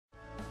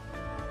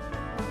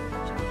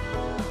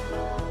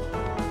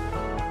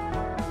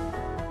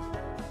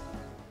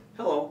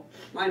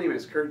my name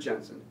is Kurt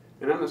Jensen,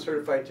 and I'm a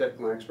certified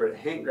technical expert at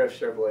Hank Graff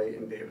Chevrolet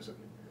in Davison.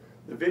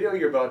 The video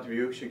you're about to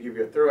view should give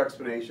you a thorough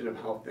explanation of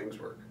how things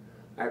work.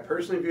 I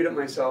personally viewed it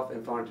myself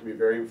and found it to be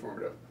very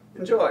informative.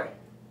 Enjoy!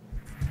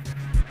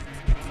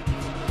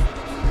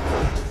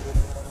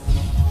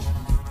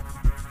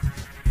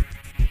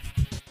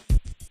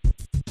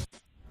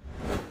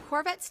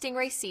 Corvette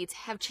Stingray seats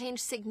have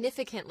changed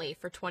significantly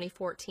for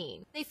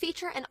 2014. They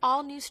feature an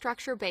all-new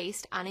structure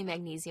based on a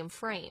magnesium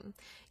frame.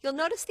 You'll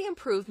notice the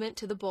improvement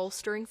to the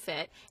bolstering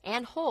fit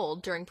and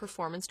hold during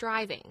performance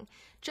driving.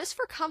 Just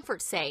for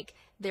comfort's sake,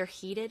 they're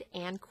heated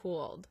and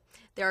cooled.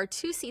 There are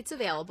two seats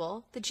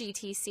available, the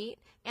GT seat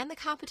and the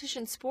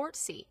Competition Sport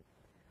seat.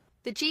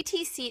 The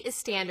GT seat is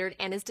standard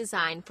and is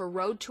designed for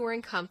road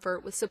touring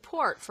comfort with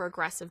support for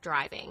aggressive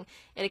driving.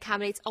 It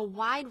accommodates a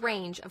wide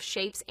range of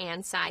shapes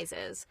and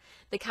sizes.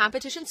 The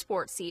Competition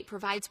Sport seat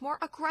provides more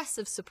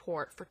aggressive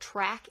support for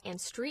track and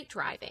street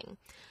driving.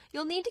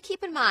 You'll need to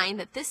keep in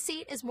mind that this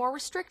seat is more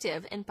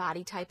restrictive in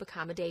body type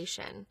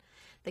accommodation.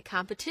 The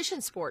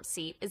Competition Sport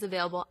seat is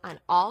available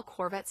on all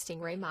Corvette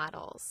Stingray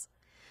models.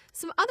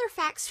 Some other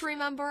facts to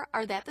remember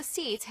are that the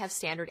seats have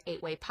standard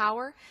 8-way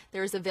power,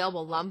 there is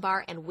available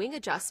lumbar and wing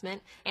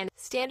adjustment, and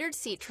standard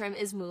seat trim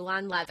is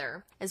Moulin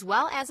leather, as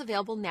well as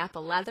available Napa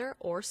leather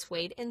or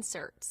suede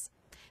inserts.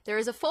 There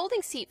is a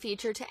folding seat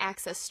feature to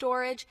access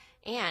storage,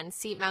 and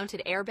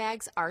seat-mounted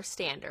airbags are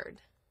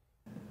standard.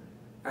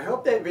 I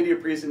hope that video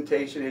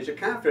presentation has you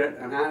confident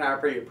on how to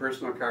operate your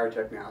personal car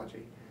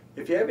technology.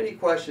 If you have any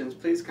questions,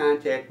 please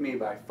contact me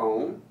by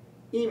phone,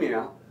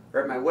 email,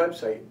 or at my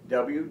website,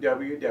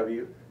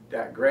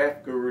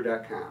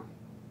 www.graffguru.com.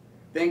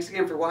 Thanks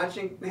again for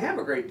watching, and have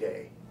a great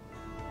day.